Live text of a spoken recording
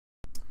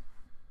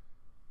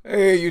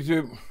Hey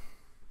YouTube.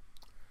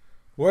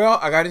 Well,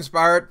 I got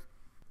inspired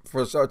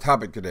for a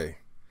topic today.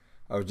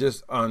 I was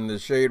just on the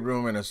Shade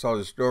Room and I saw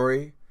the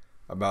story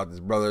about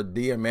this brother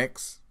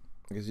DMX.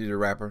 I guess he's a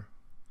rapper.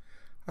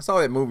 I saw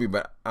that movie,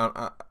 but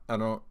I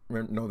don't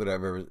know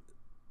that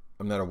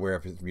I'm not aware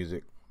of his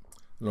music.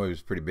 I know he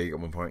was pretty big at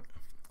one point.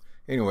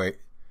 Anyway,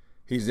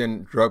 he's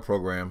in drug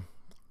program,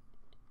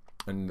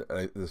 and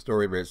the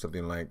story read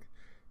something like,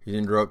 he's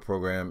in drug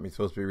program, he's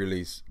supposed to be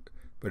released,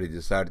 but he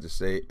decided to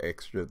stay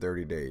extra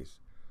 30 days.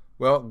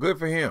 Well, good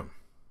for him.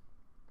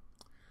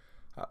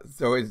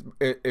 So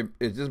it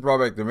just brought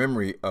back the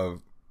memory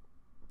of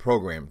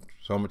programs.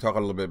 So I'm going to talk a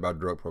little bit about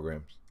drug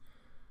programs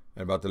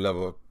and about the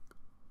level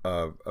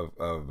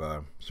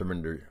of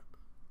surrender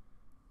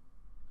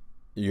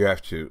you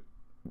have to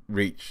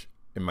reach,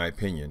 in my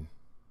opinion,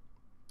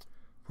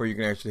 where you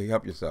can actually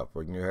help yourself,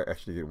 where you can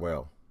actually get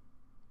well.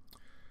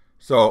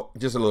 So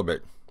just a little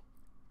bit.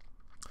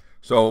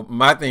 So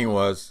my thing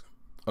was,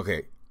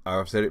 okay,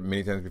 I've said it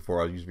many times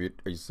before. I used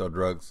to sell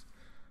drugs.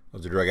 I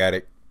was a drug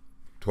addict,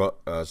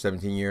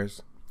 17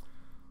 years.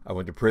 I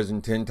went to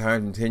prison 10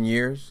 times in 10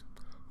 years.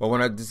 But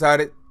when I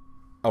decided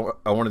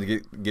I wanted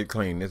to get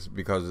clean, this is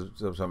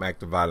because of some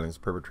act of violence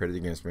perpetrated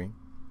against me.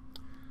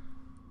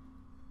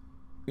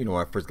 You know,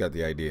 when I first got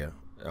the idea,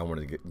 I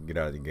wanted to get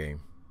out of the game.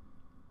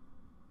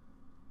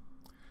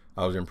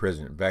 I was in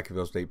prison,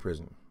 Vacaville State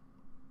Prison.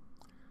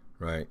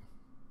 Right.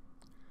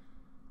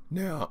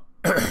 Now,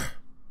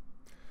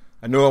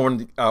 I knew I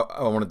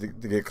wanted to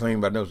get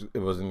clean, but I knew it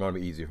wasn't going to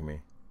be easy for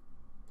me.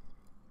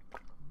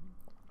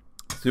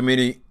 Too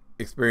many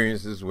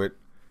experiences with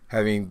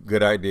having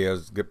good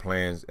ideas, good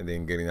plans, and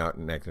then getting out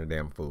and acting a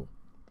damn fool.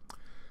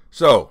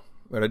 So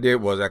what I did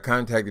was I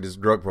contacted this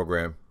drug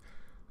program.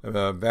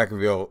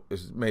 Vacaville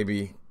is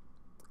maybe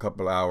a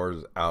couple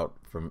hours out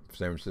from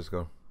San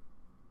Francisco.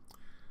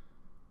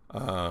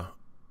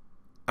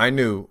 I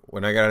knew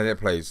when I got out of that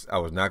place, I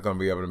was not going to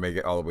be able to make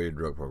it all the way to the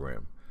drug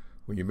program.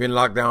 When you've been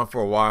locked down for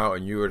a while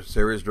and you're a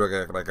serious drug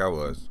addict like I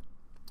was,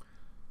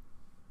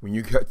 when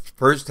you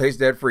first taste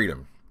that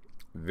freedom,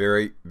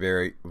 very,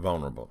 very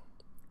vulnerable.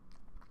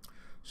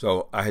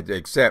 So I had to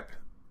accept,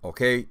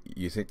 okay,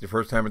 you think the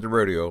first time at the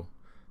rodeo,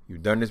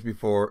 you've done this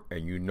before,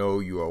 and you know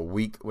you are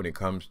weak when it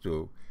comes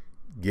to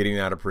getting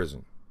out of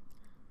prison.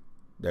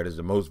 That is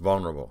the most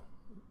vulnerable.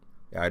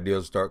 The idea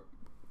is start,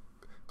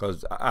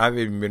 because I've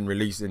even been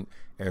released and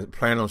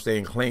plan on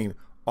staying clean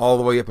all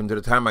the way up until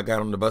the time I got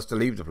on the bus to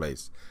leave the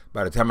place.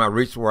 By the time I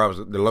reached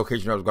the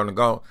location I was going to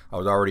go, I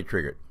was already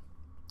triggered.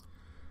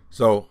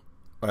 So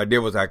what I did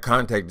was I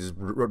contacted this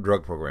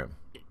drug program,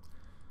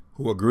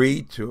 who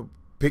agreed to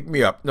pick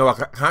me up. No, I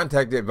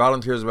contacted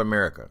Volunteers of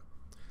America.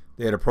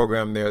 They had a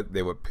program there.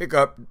 They would pick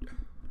up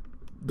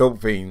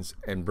dope fiends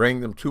and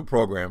bring them to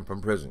program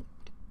from prison.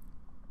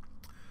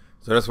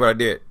 So that's what I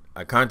did.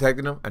 I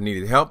contacted them. I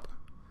needed help.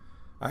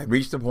 I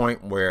reached the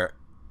point where,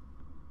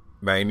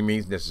 by any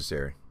means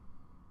necessary.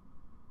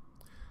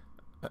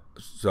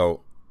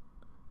 So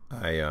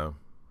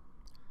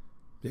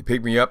they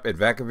picked me up at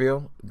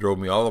Vacaville, drove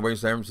me all the way to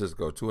San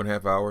Francisco,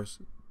 2.5 hours,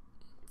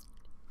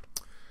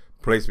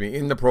 placed me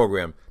in the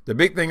program. The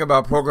big thing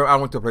about program, I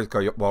went to a place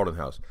called Walden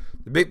House.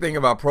 The big thing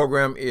about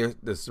program is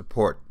the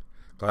support.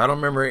 Because I don't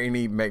remember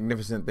any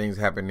magnificent things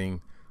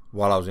happening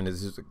while I was in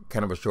this. This is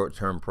kind of a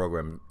short-term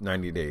program,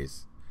 90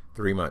 days,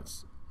 3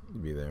 months to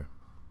be there.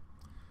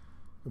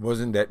 It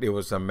wasn't that there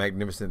was some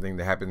magnificent thing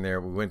that happened there.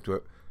 We went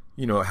to,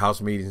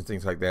 house meetings and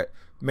things like that.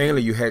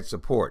 Mainly you had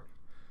support.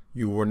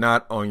 You were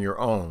not on your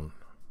own.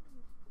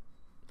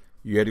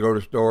 You had to go to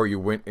the store, you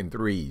went in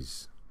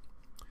threes.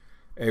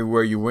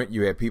 Everywhere you went,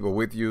 you had people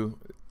with you.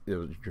 There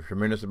was a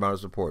tremendous amount of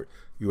support.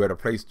 You had a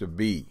place to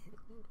be.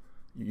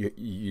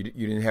 You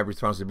didn't have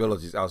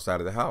responsibilities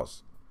outside of the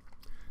house.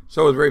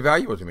 So it was very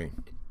valuable to me.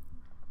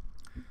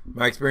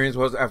 My experience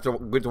was, after I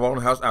went to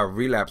Walden House, I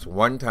relapsed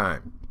one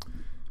time.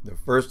 The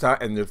first time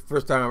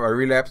I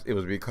relapsed, it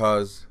was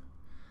because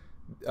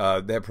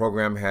that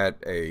program had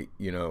if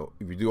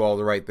you do all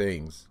the right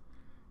things,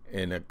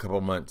 in a couple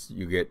months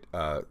you get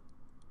a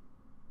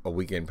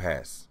weekend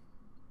pass.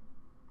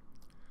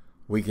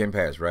 Weekend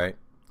pass, right?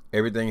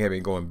 Everything had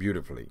been going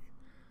beautifully.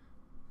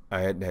 I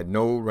had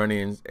no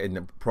run-ins in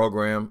the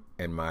program,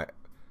 and my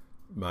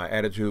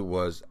attitude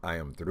was, I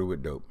am through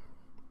with dope.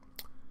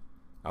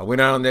 I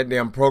went out on that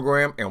damn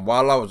program, and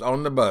while I was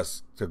on the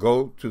bus to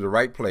go to the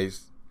right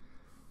place,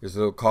 this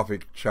little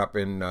coffee shop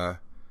in the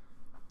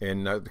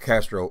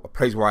Castro, a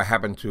place where I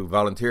happen to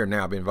volunteer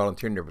now. I've been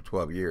volunteering there for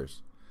 12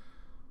 years.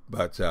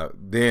 But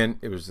then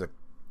it was a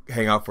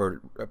hangout for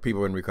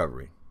people in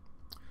recovery.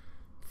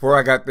 Before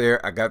I got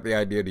there, I got the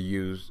idea to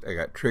use, I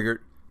got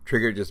triggered.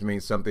 Triggered just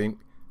means something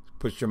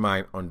puts your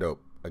mind on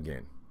dope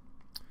again.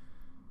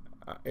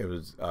 It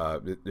was,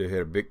 they had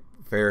a big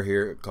fair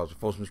here called the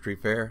Folsom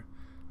Street Fair.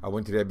 I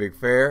went to that big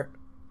fair.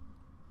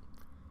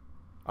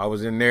 I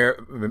was in there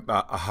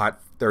about a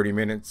hot 30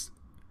 minutes,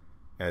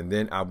 and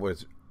then I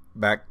was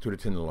back to the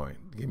Tenderloin.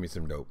 Give me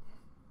some dope.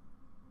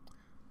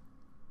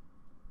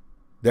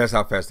 That's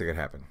how fast it could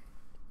happen.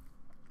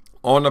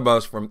 On the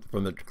bus from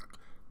the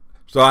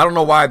So I don't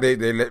know why they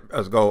let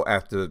us go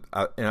after,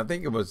 and I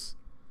think it was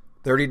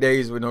 30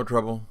 days with no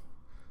trouble.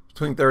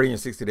 Between 30 and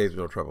 60 days with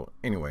no trouble.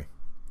 Anyway,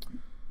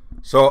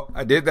 so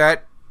I did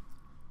that,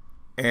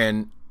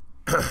 and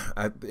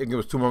I think it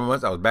was 2 more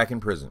months. I was back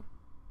in prison.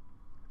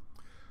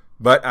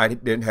 But I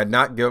had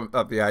not given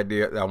up the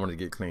idea that I wanted to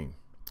get clean.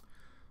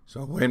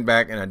 So I went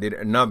back and I did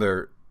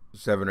another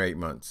 7 or 8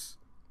 months.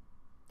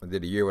 I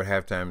did a year with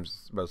half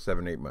times, about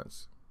 7 or 8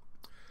 months.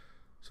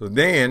 So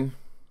then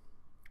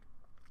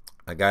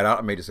I got out.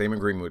 I made the same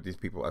agreement with these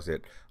people. I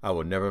said, I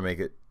will never make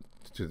it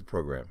to the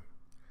program.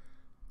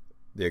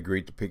 They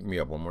agreed to pick me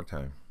up one more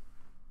time.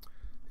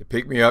 They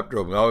picked me up,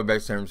 drove me all the way back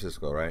to San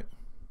Francisco, right?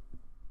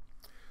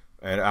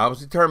 And I was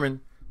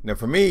determined. Now,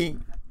 for me,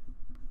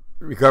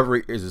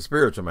 recovery is a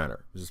spiritual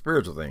matter. It's a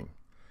spiritual thing.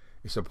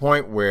 It's a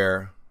point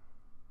where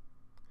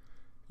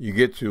you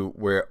get to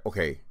where,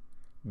 okay,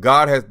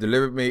 God has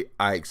delivered me.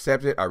 I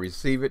accept it. I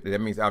receive it.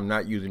 That means I'm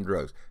not using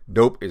drugs.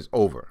 Dope is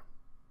over.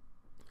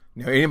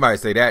 Now, anybody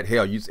say that,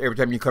 hell, every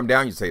time you come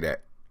down, you say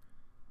that.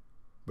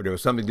 But there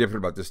was something different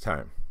about this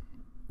time.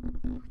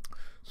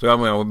 So I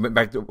went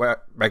back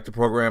to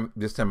program.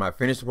 This time I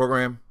finished the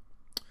program.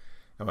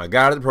 And when I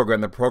got out of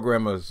the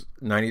program was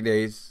 90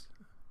 days.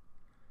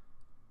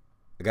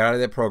 I got out of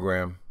that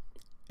program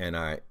and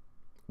I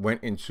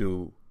went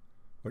into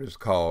what is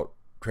called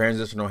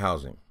transitional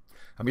housing.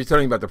 I'm just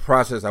telling you about the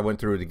process I went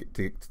through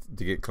to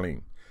get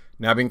clean.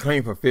 Now, I've been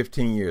clean for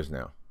 15 years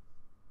now.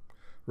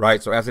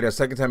 Right? So after that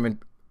second time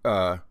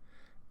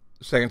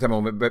I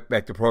went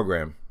back to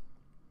program,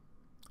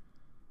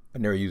 I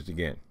never used it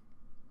again.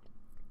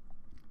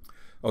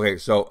 Okay,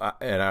 so,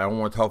 and I don't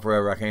want to talk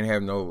forever. I can't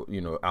have no,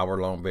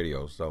 hour-long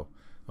videos. So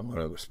I'm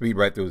going to speed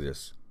right through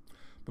this.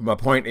 But my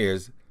point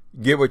is,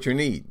 get what you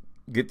need.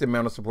 Get the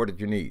amount of support that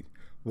you need.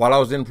 While I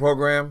was in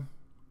program,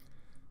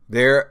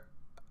 through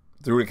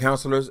the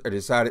counselors, I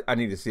decided I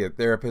need to see a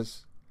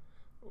therapist,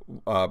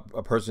 a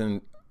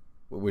person,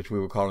 which we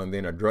were calling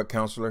then a drug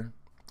counselor.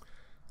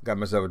 Got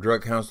myself a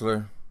drug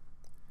counselor.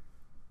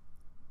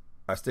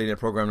 I stayed in the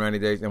program 90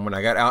 days. And when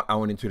I got out, I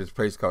went into this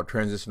place called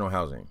transitional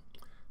housing,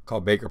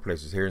 called Baker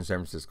Places here in San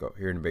Francisco,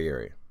 here in the Bay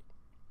Area.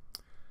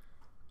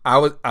 I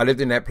lived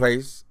in that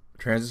place,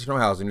 transitional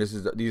housing.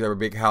 These are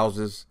big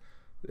houses,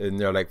 and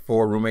there are like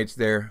 4 roommates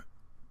there,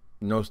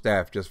 no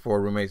staff, just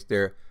 4 roommates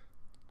there,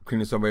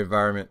 clean and sober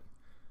environment.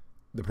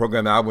 The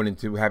program that I went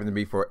into happened to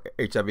be for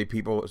HIV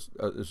people,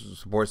 a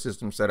support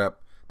system set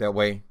up that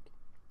way.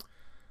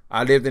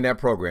 I lived in that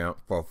program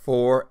for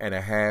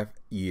 4.5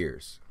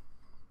 years,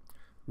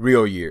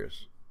 real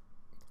years.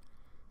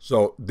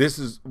 So this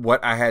is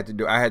what I had to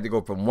do. I had to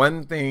go from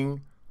one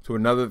thing to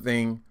another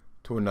thing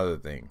to another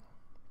thing.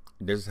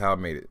 This is how I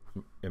made it,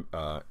 in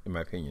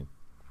my opinion.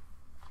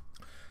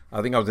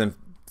 I think I was in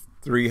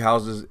 3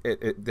 houses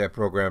at that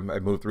program. I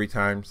moved 3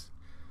 times.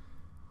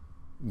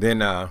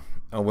 Then I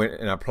went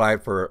and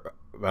applied for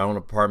my own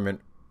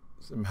apartment,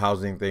 some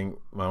housing thing,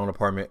 my own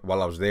apartment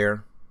while I was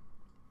there.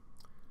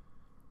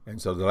 And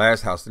so the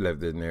last house I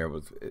lived in there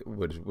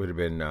would have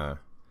been the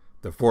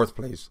 4th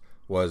place.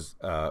 It was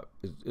a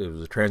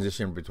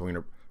transition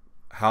between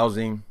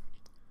housing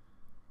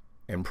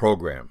and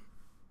program,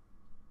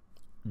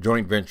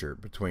 joint venture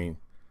between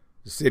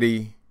the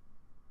city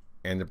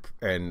and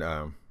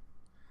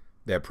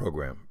that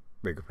program,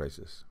 Baker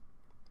Places.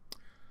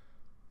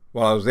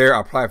 While I was there, I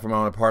applied for my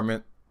own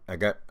apartment. I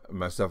got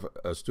myself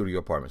a studio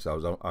apartment, so I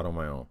was out on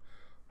my own.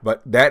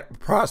 But that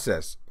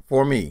process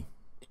for me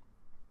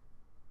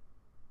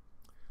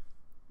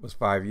was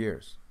 5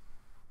 years.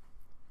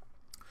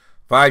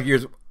 5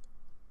 years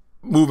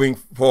moving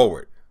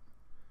forward.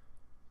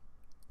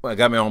 Well, I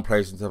got my own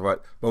place and stuff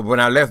like that. But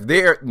when I left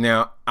there,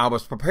 now I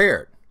was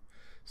prepared.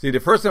 See, the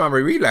first time I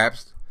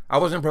relapsed, I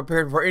wasn't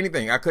prepared for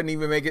anything. I couldn't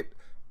even make it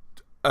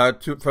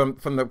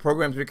from the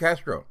program to the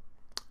Castro.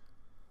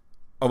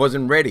 I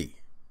wasn't ready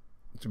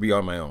to be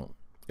on my own.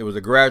 It was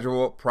a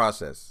gradual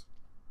process.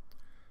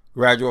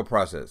 Gradual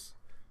process.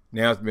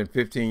 Now it's been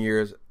 15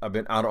 years. I've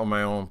been out on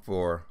my own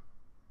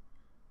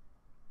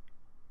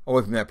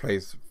away from that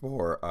place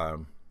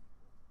for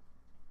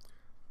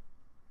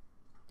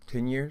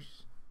 10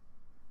 years.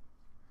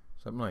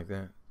 Something like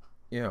that.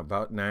 Yeah,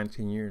 about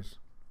 19 years.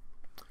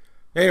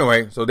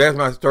 Anyway, so that's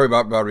my story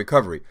about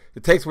recovery.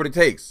 It takes what it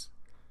takes.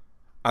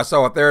 I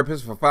saw a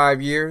therapist for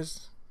 5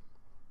 years.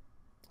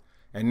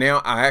 And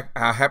now I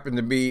happen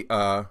to be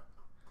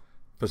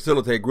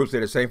facilitate groups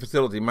at the same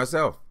facility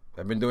myself.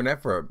 I've been doing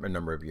that for a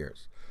number of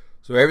years.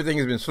 So everything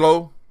has been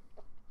slow.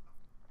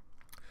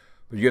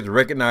 But you have to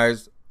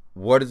recognize,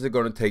 what is it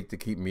going to take to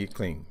keep me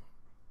clean?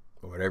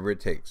 Whatever it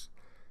takes.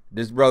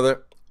 This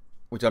brother,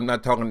 which I'm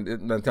not telling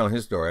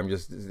his story. I'm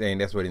just saying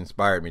that's what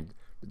inspired me to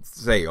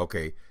say,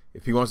 okay,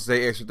 if he wants to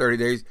stay extra 30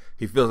 days,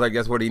 he feels like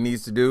that's what he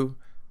needs to do,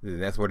 then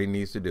that's what he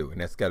needs to do.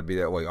 And that's got to be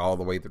that way all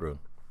the way through.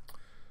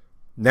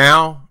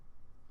 Now,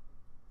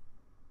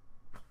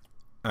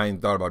 I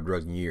ain't thought about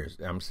drugs in years.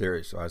 I'm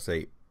serious. So I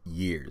say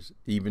years.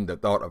 Even the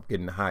thought of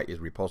getting high is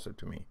repulsive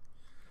to me.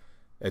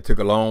 It took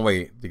a long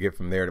way to get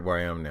from there to where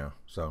I am now.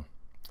 So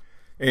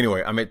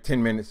Anyway, I'm at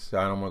 10 minutes. So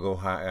I don't want to go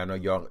high. I know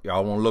y'all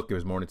won't look if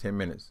it's more than 10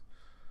 minutes.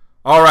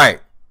 All right.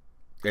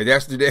 Okay,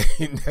 that's today.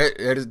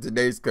 That is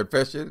today's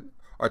confession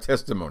or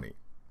testimony.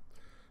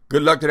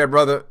 Good luck to that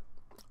brother,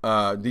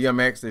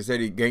 DMX. They said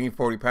he gained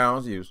 40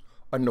 pounds. He was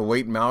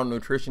underweight,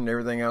 malnutrition, and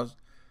everything else.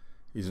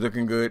 He's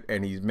looking good,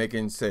 and he's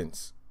making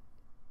sense.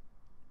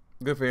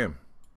 Good for him.